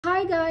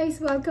Hi guys!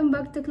 Welcome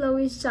back to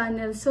Chloe's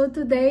channel. So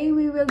today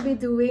we will be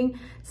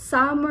doing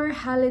summer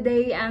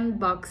holiday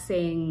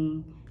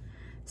unboxing.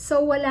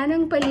 So wala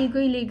nang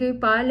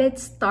paligoy-ligoy pa.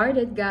 Let's start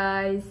it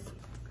guys.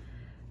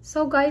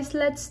 So guys,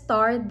 let's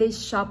start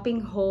this shopping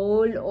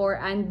haul or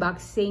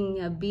unboxing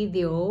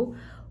video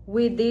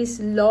with this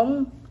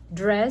long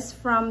dress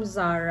from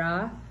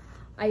Zara.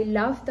 I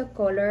love the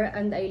color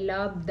and I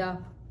love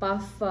the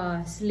puff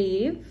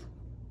sleeve.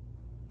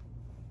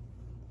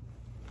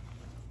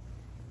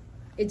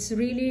 It's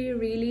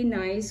really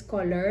nice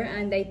color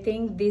and I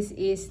think this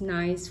is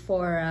nice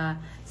for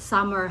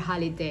summer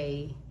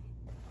holiday.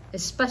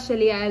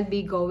 Especially I'll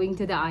be going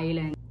to the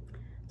island.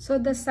 So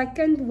the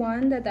second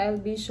one that I'll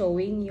be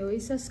showing you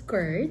is a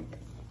skirt.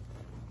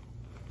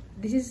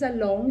 This is a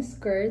long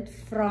skirt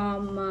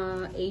from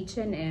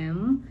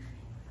H&M.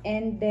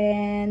 And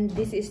then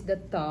this is the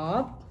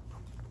top.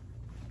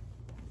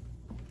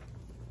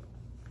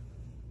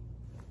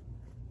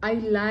 I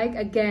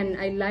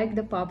like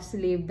the puff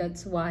sleeve,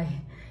 that's why.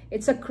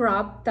 It's a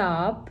crop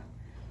top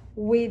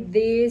with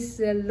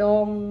this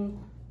long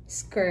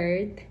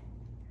skirt.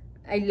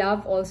 I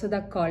love also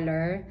the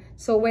color.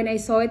 So when I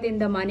saw it in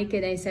the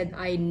mannequin, I said,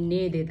 I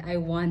need it, I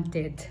want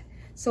it.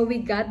 So we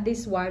got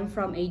this one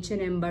from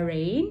H&M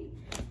Bahrain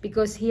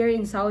because here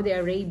in Saudi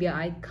Arabia,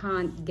 I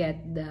can't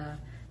get the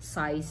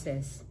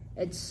sizes.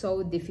 It's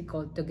so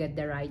difficult to get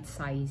the right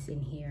size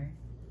in here.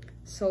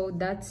 So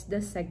that's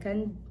the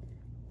second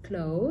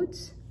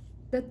clothes.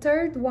 The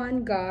third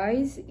one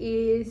guys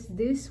is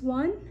this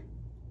one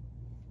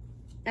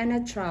and a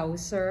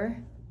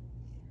trouser.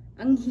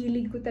 Ang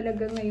hilig ko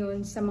talaga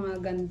ngayon sa mga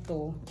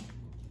ganito.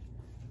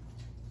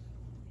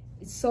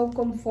 It's so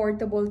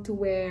comfortable to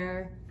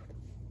wear.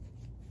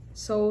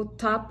 So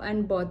top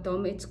and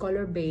bottom, it's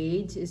color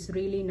beige. It's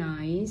really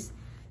nice.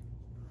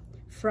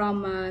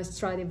 From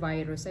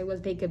Stradivarius. I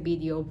will take a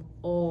video of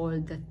all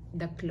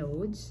the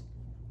clothes.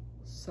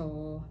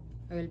 So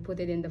I will put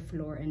it in the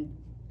floor and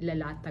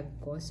lalatag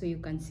ko so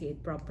you can see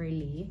it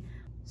properly.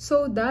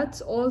 So that's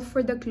all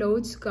for the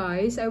clothes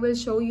guys. I will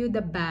show you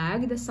the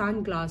bag, the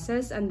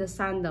sunglasses, and the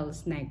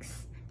sandals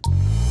next.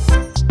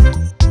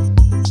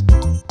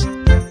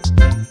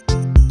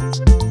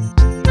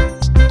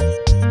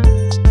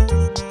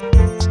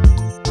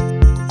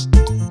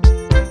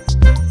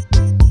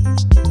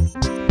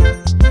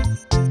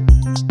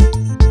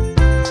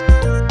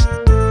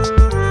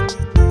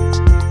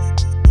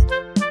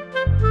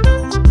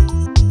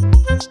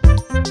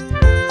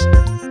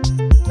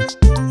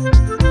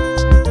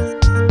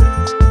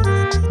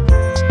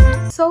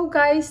 So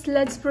guys,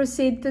 let's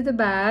proceed to the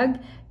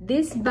bag.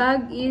 This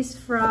bag is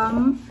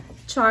from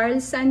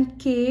Charles and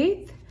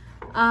Keith.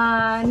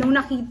 Nung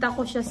nakita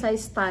ko siya sa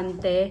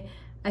estante,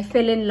 I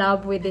fell in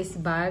love with this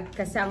bag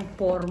kasi ang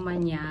forma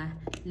niya.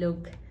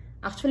 Look.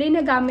 Actually,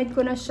 nagamit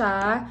ko na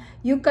siya.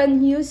 You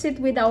can use it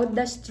without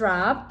the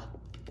strap.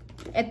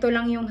 Ito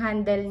lang yung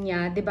handle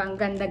niya. Diba? Ang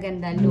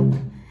ganda-ganda. Look.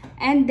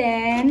 And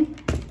then,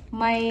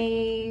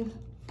 may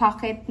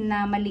pocket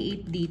na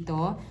maliit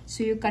dito,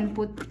 so you can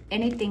put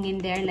anything in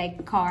there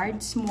like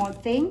cards, small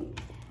thing.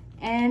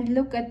 And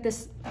look at the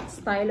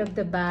style of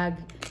the bag.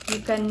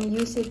 You can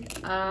use it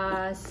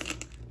as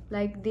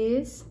like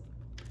this.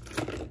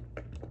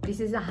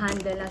 This is a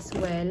handle as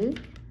well.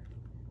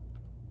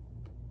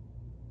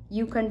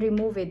 You can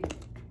remove it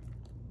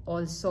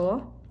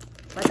also,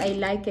 but I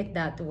like it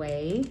that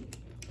way.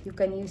 You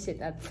can use it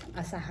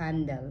as a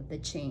handle, the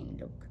chain.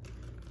 Look.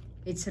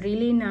 It's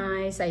really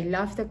nice. I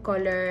love the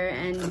color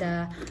and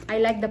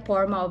I like the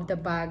forma of the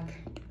bag.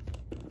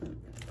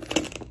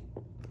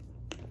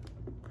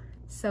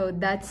 So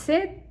that's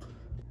it.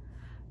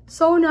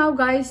 So now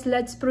guys,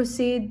 let's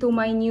proceed to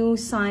my new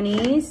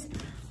sunnies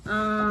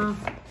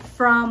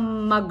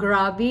from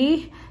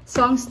Magrabi.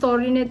 So ang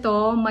story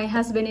nito, my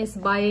husband is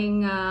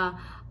buying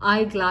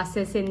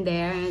eyeglasses in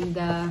there and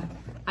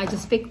I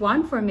just picked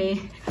one for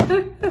me.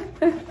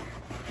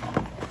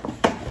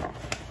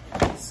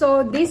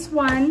 So this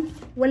one,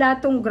 wala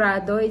tong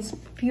grado. It's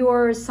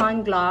pure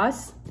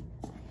sunglass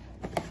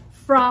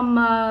from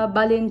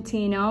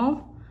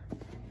Valentino.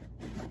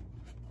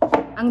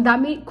 Ang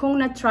dami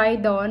kong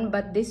na-try doon,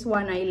 but this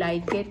one I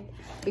like it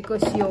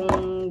because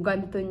yung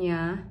ganto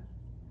niya.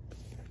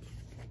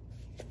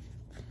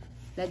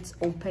 Let's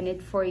open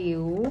it for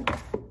you.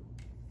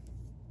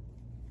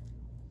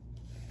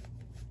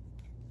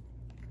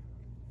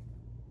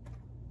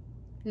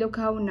 Look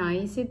how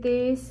nice it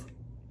is.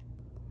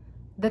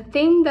 The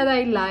thing that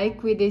I like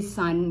with this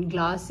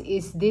sunglass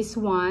is this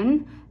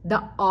one,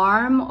 the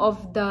arm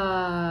of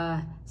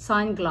the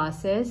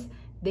sunglasses.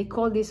 They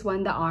call this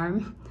one the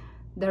arm,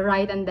 the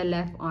right and the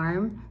left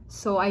arm.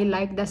 So I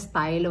like the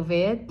style of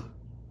it.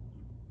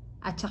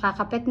 At saka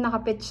kapit na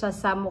kapit siya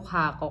sa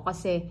mukha ko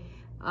kasi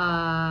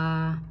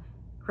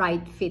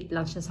right fit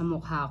lang siya sa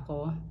mukha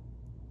ko.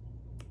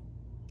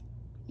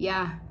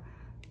 Yeah,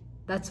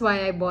 that's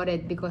why I bought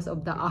it because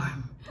of the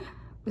arm.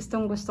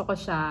 Gustong gusto ko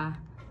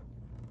siya.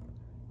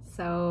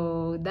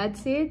 So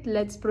that's it.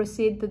 Let's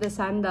proceed to the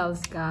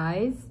sandals,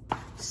 guys.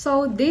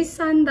 So this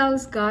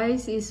sandals,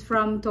 guys, is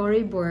from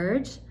Tory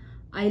Burch.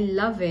 I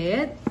love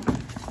it.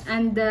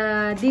 And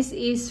this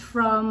is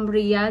from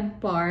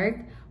Riyadh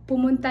Park.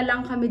 Pumunta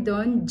lang kami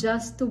doon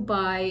just to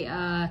buy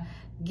a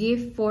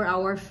gift for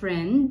our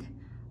friend.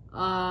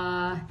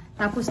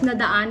 Tapos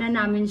nadaanan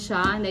namin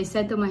siya, and I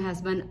said to my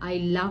husband,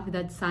 I love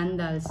that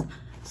sandals.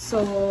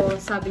 So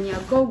sabi niya,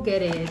 go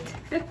get it.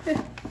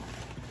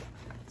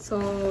 So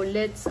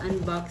let's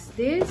unbox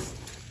this.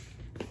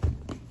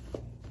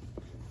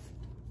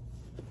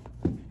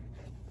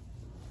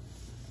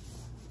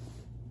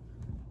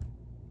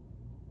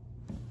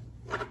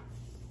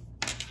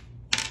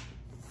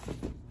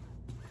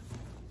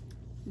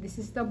 This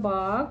is the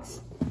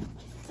box.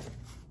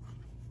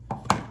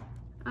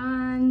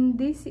 And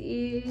this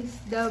is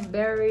the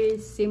very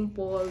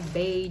simple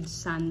beige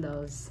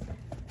sandals.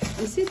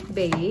 Is it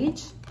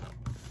beige?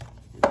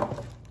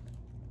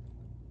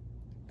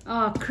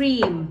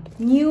 Cream.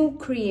 New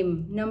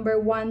cream. Number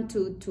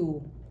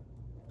 122.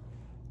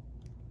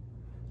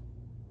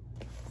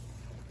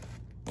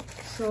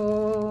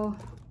 So,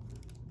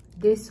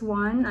 this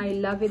one, I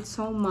love it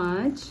so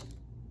much.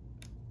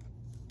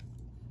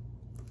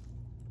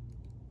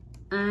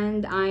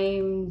 And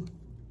I'm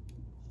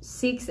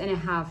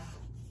 6.5.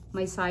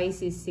 My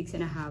size is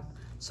 6.5.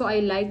 So I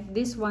like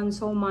this one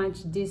so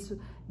much. This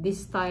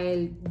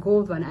style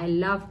gold one. I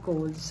love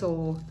gold.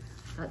 So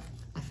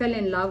I fell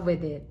in love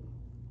with it.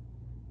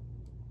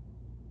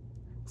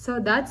 So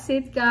that's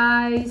it,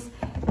 guys.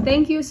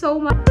 Thank you so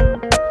much.